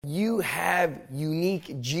You have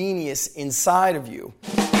unique genius inside of you.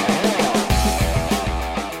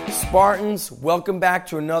 Spartans, welcome back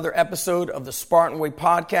to another episode of the Spartan Way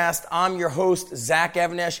podcast. I'm your host, Zach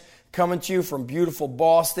Evanesh, coming to you from beautiful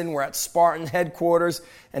Boston. We're at Spartan headquarters,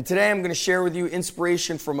 and today I'm going to share with you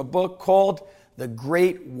inspiration from a book called The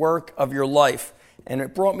Great Work of Your Life. And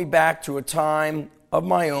it brought me back to a time of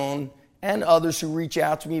my own and others who reach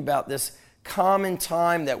out to me about this common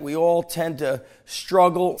time that we all tend to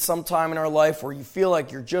struggle sometime in our life where you feel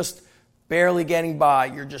like you're just barely getting by.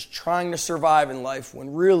 You're just trying to survive in life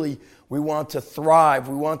when really we want to thrive.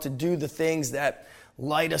 We want to do the things that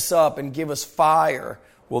light us up and give us fire.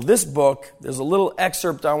 Well, this book, there's a little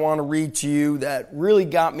excerpt I want to read to you that really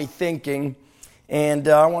got me thinking, and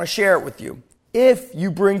I want to share it with you. If you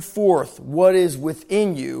bring forth what is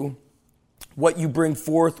within you, what you bring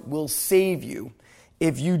forth will save you.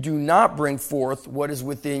 If you do not bring forth what is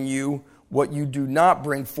within you, what you do not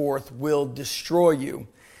bring forth will destroy you.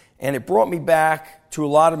 And it brought me back to a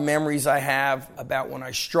lot of memories I have about when I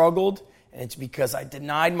struggled, and it's because I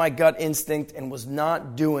denied my gut instinct and was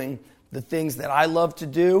not doing the things that I love to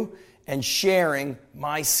do and sharing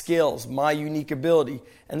my skills, my unique ability.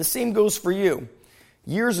 And the same goes for you.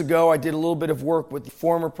 Years ago, I did a little bit of work with a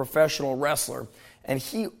former professional wrestler, and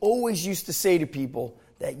he always used to say to people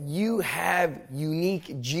that you have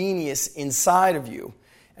unique genius inside of you,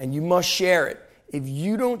 and you must share it. If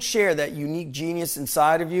you don't share that unique genius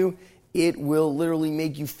inside of you, it will literally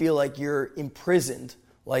make you feel like you're imprisoned,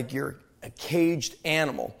 like you're a caged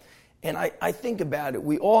animal. And I think about it.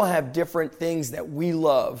 We all have different things that we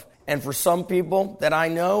love. And for some people that I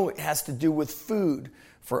know, it has to do with food.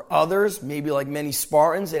 For others, maybe like many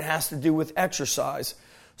Spartans, it has to do with exercise.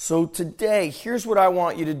 So today, here's what I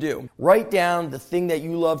want you to do. Write down the thing that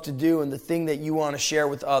you love to do and the thing that you want to share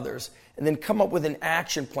with others. And then come up with an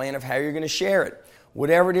action plan of how you're going to share it.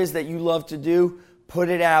 Whatever it is that you love to do, put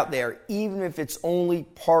it out there, even if it's only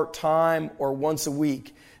part-time or once a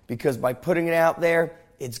week. Because by putting it out there,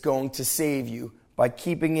 it's going to save you. By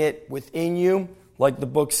keeping it within you, like the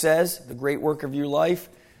book says, the great work of your life,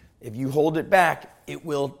 if you hold it back, it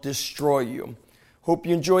will destroy you. Hope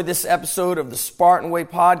you enjoyed this episode of the Spartan Way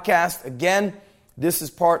podcast. Again, this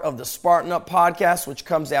is part of the Spartan Up podcast, which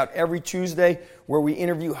comes out every Tuesday, where we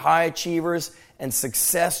interview high achievers and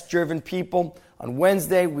success-driven people. On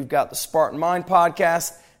Wednesday, we've got the Spartan Mind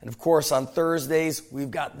podcast. And of course, on Thursdays,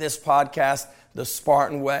 we've got this podcast, The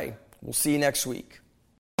Spartan Way. We'll see you next week.